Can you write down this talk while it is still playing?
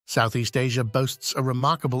Southeast Asia boasts a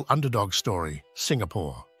remarkable underdog story,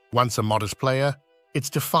 Singapore. Once a modest player, it's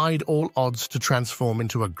defied all odds to transform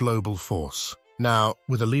into a global force. Now,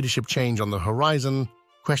 with a leadership change on the horizon,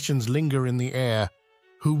 questions linger in the air.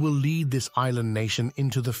 Who will lead this island nation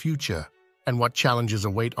into the future? And what challenges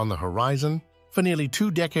await on the horizon? For nearly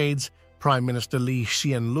 2 decades, Prime Minister Lee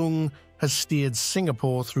Hsien Loong has steered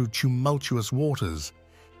Singapore through tumultuous waters,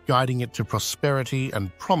 guiding it to prosperity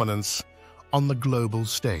and prominence on the global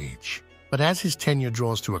stage. But as his tenure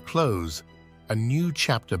draws to a close, a new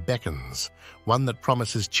chapter beckons, one that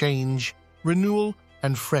promises change, renewal,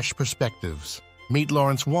 and fresh perspectives. Meet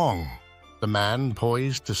Lawrence Wong, the man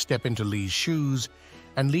poised to step into Lee's shoes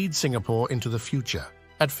and lead Singapore into the future.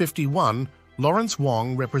 At 51, Lawrence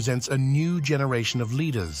Wong represents a new generation of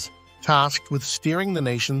leaders, tasked with steering the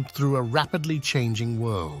nation through a rapidly changing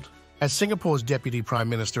world. As Singapore's Deputy Prime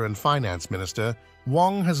Minister and Finance Minister,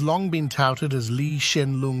 Wong has long been touted as Lee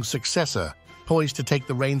Hsien Loong's successor, poised to take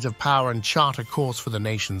the reins of power and chart a course for the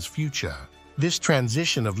nation's future. This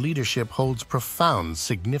transition of leadership holds profound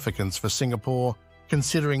significance for Singapore,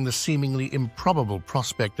 considering the seemingly improbable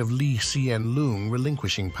prospect of Lee Hsien Loong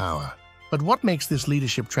relinquishing power. But what makes this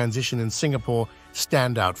leadership transition in Singapore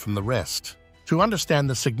stand out from the rest? To understand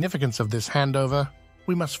the significance of this handover,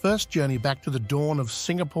 we must first journey back to the dawn of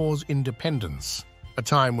Singapore's independence, a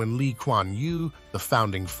time when Lee Kuan Yew, the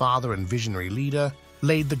founding father and visionary leader,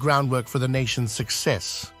 laid the groundwork for the nation's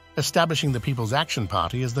success, establishing the People's Action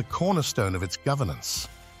Party as the cornerstone of its governance.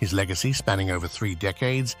 His legacy, spanning over 3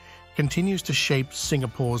 decades, continues to shape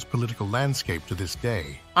Singapore's political landscape to this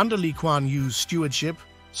day. Under Lee Kuan Yew's stewardship,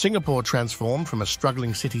 Singapore transformed from a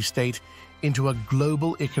struggling city-state into a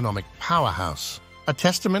global economic powerhouse, a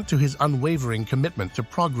testament to his unwavering commitment to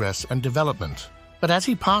progress and development. But as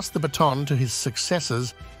he passed the baton to his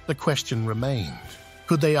successors, the question remained.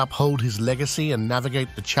 Could they uphold his legacy and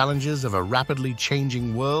navigate the challenges of a rapidly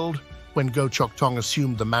changing world? When Goh Chok Tong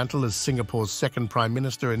assumed the mantle as Singapore's second Prime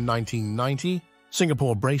Minister in 1990,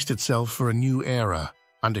 Singapore braced itself for a new era.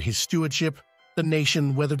 Under his stewardship, the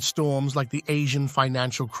nation weathered storms like the Asian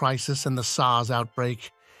financial crisis and the SARS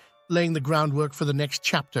outbreak, laying the groundwork for the next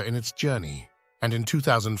chapter in its journey. And in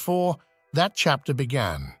 2004, that chapter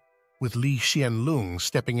began, with Lee Hsien Loong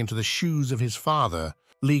stepping into the shoes of his father,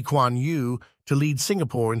 Lee Kuan Yew, to lead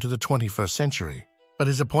Singapore into the 21st century. But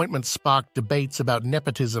his appointment sparked debates about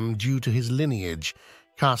nepotism due to his lineage,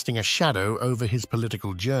 casting a shadow over his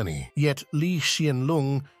political journey. Yet Lee Hsien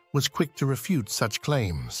Loong was quick to refute such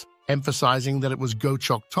claims, emphasizing that it was Goh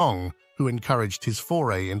Chok Tong who encouraged his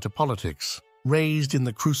foray into politics. Raised in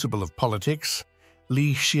the crucible of politics,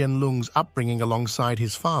 Lee Hsien Loong's upbringing alongside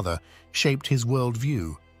his father shaped his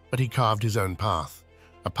worldview, but he carved his own path,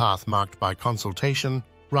 a path marked by consultation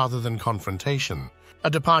rather than confrontation, a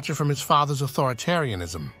departure from his father's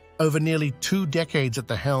authoritarianism. Over nearly 2 decades at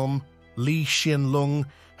the helm, Lee Hsien Loong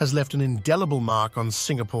has left an indelible mark on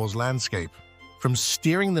Singapore's landscape. From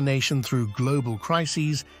steering the nation through global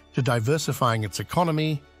crises to diversifying its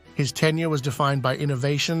economy, his tenure was defined by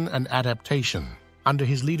innovation and adaptation. Under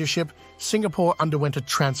his leadership, Singapore underwent a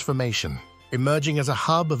transformation, emerging as a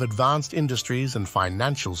hub of advanced industries and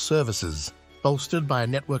financial services, bolstered by a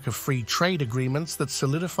network of free trade agreements that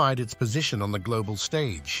solidified its position on the global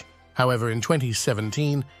stage. However, in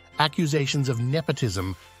 2017, accusations of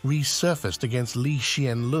nepotism resurfaced against Lee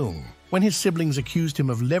Hsien Loong, when his siblings accused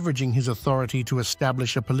him of leveraging his authority to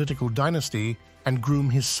establish a political dynasty and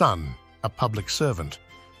groom his son, a public servant,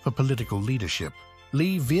 for political leadership.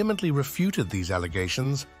 Lee vehemently refuted these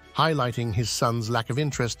allegations, highlighting his son's lack of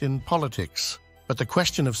interest in politics. But the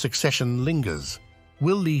question of succession lingers.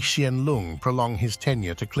 Will Lee Hsien Loong prolong his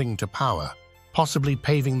tenure to cling to power, possibly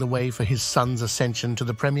paving the way for his son's ascension to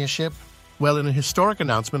the premiership? Well, in a historic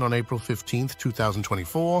announcement on April 15,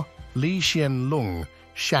 2024, Lee Hsien Loong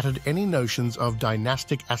shattered any notions of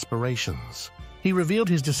dynastic aspirations. He revealed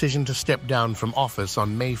his decision to step down from office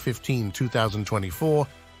on May 15, 2024,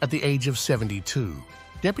 at the age of 72.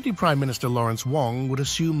 Deputy Prime Minister Lawrence Wong would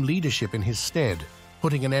assume leadership in his stead,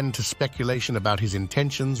 putting an end to speculation about his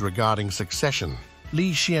intentions regarding succession.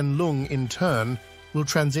 Lee Hsien Loong, in turn, will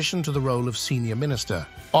transition to the role of senior minister,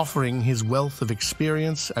 offering his wealth of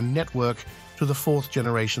experience and network to the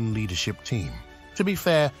 4th-generation leadership team. To be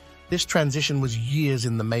fair, this transition was years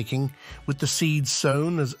in the making, with the seeds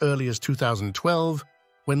sown as early as 2012,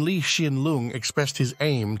 when Lee Hsien Loong expressed his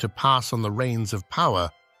aim to pass on the reins of power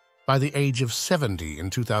by the age of 70 in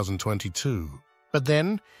 2022. But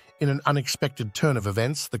then, in an unexpected turn of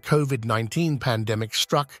events, the COVID-19 pandemic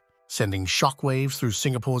struck, sending shockwaves through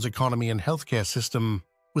Singapore's economy and healthcare system.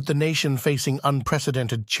 With the nation facing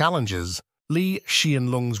unprecedented challenges, Lee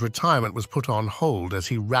Hsien Loong's retirement was put on hold as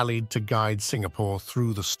he rallied to guide Singapore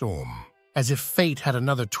through the storm. As if fate had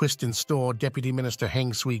another twist in store, Deputy Minister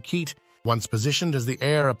Heng Swee-keat, once positioned as the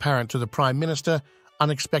heir apparent to the Prime Minister,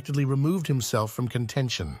 unexpectedly removed himself from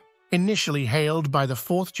contention. Initially hailed by the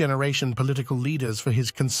fourth-generation political leaders for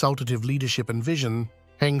his consultative leadership and vision,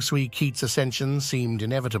 Heng Swee-keat's ascension seemed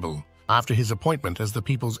inevitable. After his appointment as the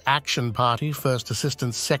People's Action Party First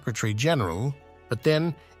Assistant Secretary General, but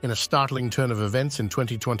then, in a startling turn of events in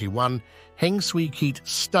 2021, Heng Swee-keat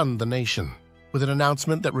stunned the nation. With an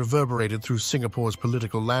announcement that reverberated through Singapore's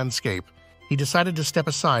political landscape, he decided to step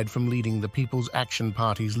aside from leading the People's Action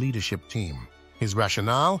Party's leadership team. His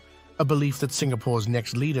rationale? A belief that Singapore's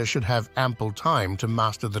next leader should have ample time to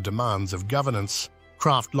master the demands of governance,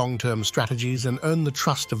 craft long-term strategies, and earn the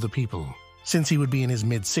trust of the people. Since he would be in his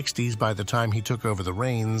mid-60s by the time he took over the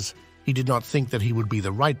reins, he did not think that he would be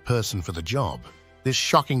the right person for the job. This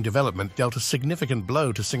shocking development dealt a significant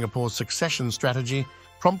blow to Singapore's succession strategy,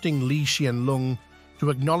 prompting Lee Hsien Loong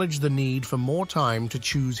to acknowledge the need for more time to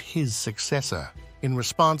choose his successor. In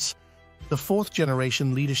response, the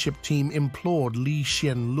fourth-generation leadership team implored Lee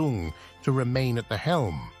Hsien Loong to remain at the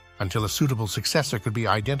helm until a suitable successor could be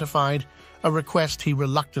identified, a request he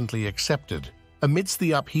reluctantly accepted. Amidst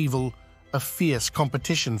the upheaval, a fierce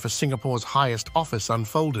competition for Singapore's highest office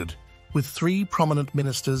unfolded, with three prominent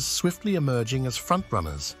ministers swiftly emerging as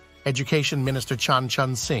frontrunners: Education Minister Chan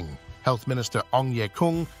Chun Sing, Health Minister Ong Ye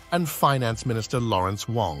Kung, and Finance Minister Lawrence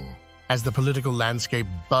Wong. As the political landscape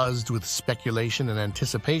buzzed with speculation and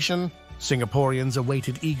anticipation, Singaporeans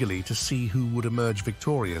awaited eagerly to see who would emerge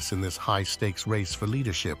victorious in this high-stakes race for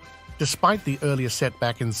leadership. Despite the earlier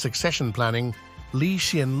setback in succession planning, Lee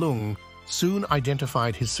Hsien Loong soon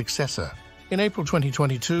identified his successor. In April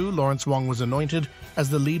 2022, Lawrence Wong was anointed as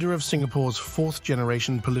the leader of Singapore's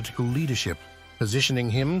fourth-generation political leadership, positioning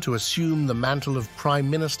him to assume the mantle of Prime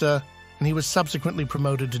Minister, and he was subsequently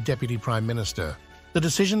promoted to Deputy Prime Minister. The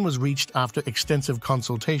decision was reached after extensive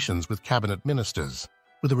consultations with cabinet ministers,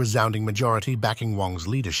 with a resounding majority backing Wong's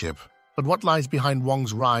leadership. But what lies behind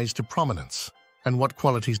Wong's rise to prominence? And what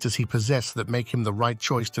qualities does he possess that make him the right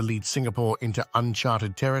choice to lead Singapore into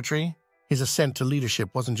uncharted territory? His ascent to leadership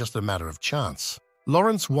wasn't just a matter of chance.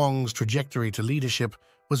 Lawrence Wong's trajectory to leadership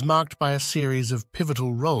was marked by a series of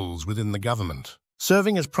pivotal roles within the government.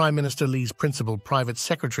 Serving as Prime Minister Lee's principal private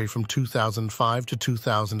secretary from 2005 to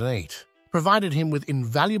 2008, provided him with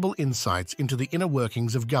invaluable insights into the inner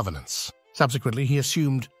workings of governance. Subsequently, he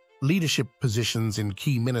assumed leadership positions in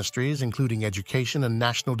key ministries, including education and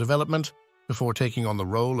national development, before taking on the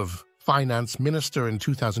role of Finance Minister in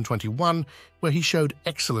 2021, where he showed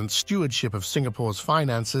excellent stewardship of Singapore's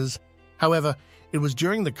finances. However, it was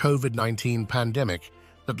during the COVID-19 pandemic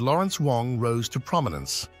that Lawrence Wong rose to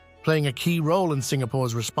prominence, playing a key role in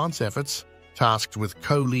Singapore's response efforts. Tasked with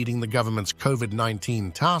co-leading the government's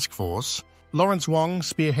COVID-19 task force, Lawrence Wong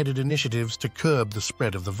spearheaded initiatives to curb the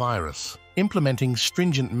spread of the virus, implementing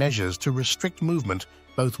stringent measures to restrict movement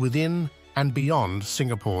both within and beyond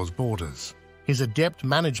Singapore's borders. His adept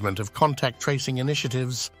management of contact tracing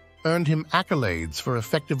initiatives earned him accolades for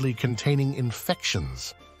effectively containing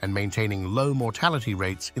infections and maintaining low mortality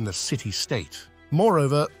rates in the city-state.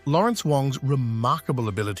 Moreover, Lawrence Wong's remarkable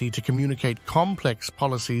ability to communicate complex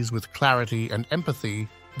policies with clarity and empathy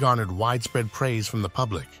garnered widespread praise from the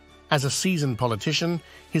public. As a seasoned politician,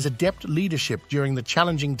 his adept leadership during the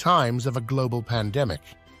challenging times of a global pandemic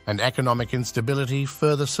and economic instability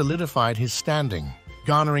further solidified his standing,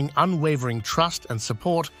 garnering unwavering trust and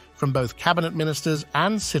support from both cabinet ministers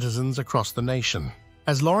and citizens across the nation.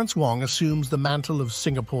 As Lawrence Wong assumes the mantle of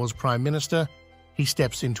Singapore's Prime Minister, he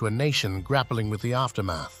steps into a nation grappling with the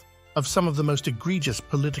aftermath of some of the most egregious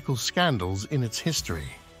political scandals in its history.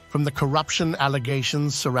 From the corruption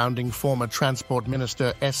allegations surrounding former Transport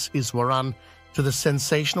Minister S. Iswaran to the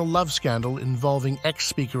sensational love scandal involving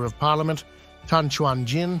ex-Speaker of Parliament Tan Chuan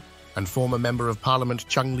Jin and former Member of Parliament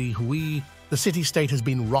Chung Lee Hui, the city-state has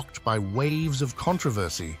been rocked by waves of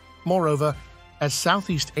controversy. Moreover, as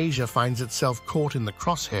Southeast Asia finds itself caught in the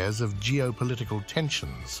crosshairs of geopolitical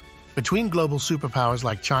tensions between global superpowers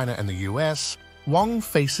like China and the US, Wong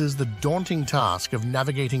faces the daunting task of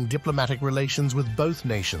navigating diplomatic relations with both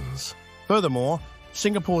nations. Furthermore,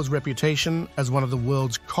 Singapore's reputation as one of the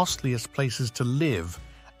world's costliest places to live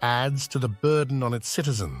adds to the burden on its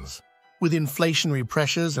citizens, with inflationary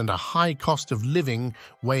pressures and a high cost of living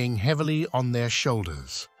weighing heavily on their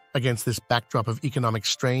shoulders. Against this backdrop of economic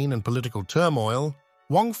strain and political turmoil,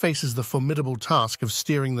 Wong faces the formidable task of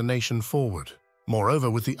steering the nation forward. Moreover,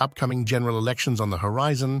 with the upcoming general elections on the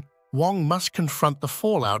horizon, Wong must confront the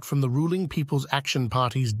fallout from the ruling People's Action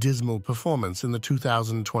Party's dismal performance in the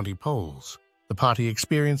 2020 polls. The party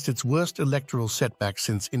experienced its worst electoral setback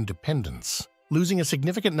since independence, losing a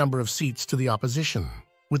significant number of seats to the opposition,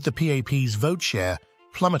 with the PAP's vote share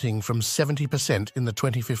plummeting from 70% in the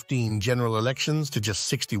 2015 general elections to just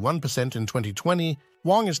 61% in 2020.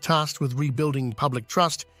 Wong is tasked with rebuilding public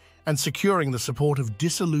trust and securing the support of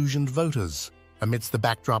disillusioned voters amidst the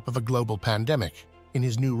backdrop of a global pandemic. In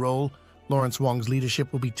his new role, Lawrence Wong's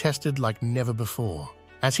leadership will be tested like never before,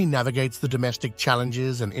 as he navigates the domestic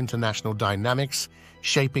challenges and international dynamics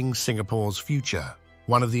shaping Singapore's future.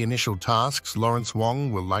 One of the initial tasks Lawrence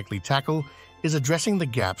Wong will likely tackle is addressing the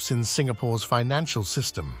gaps in Singapore's financial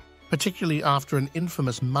system, particularly after an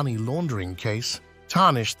infamous money laundering case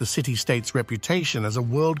tarnished the city-state's reputation as a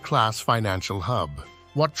world-class financial hub.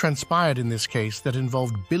 What transpired in this case that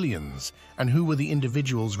involved billions, and who were the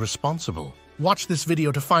individuals responsible? Watch this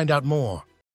video to find out more.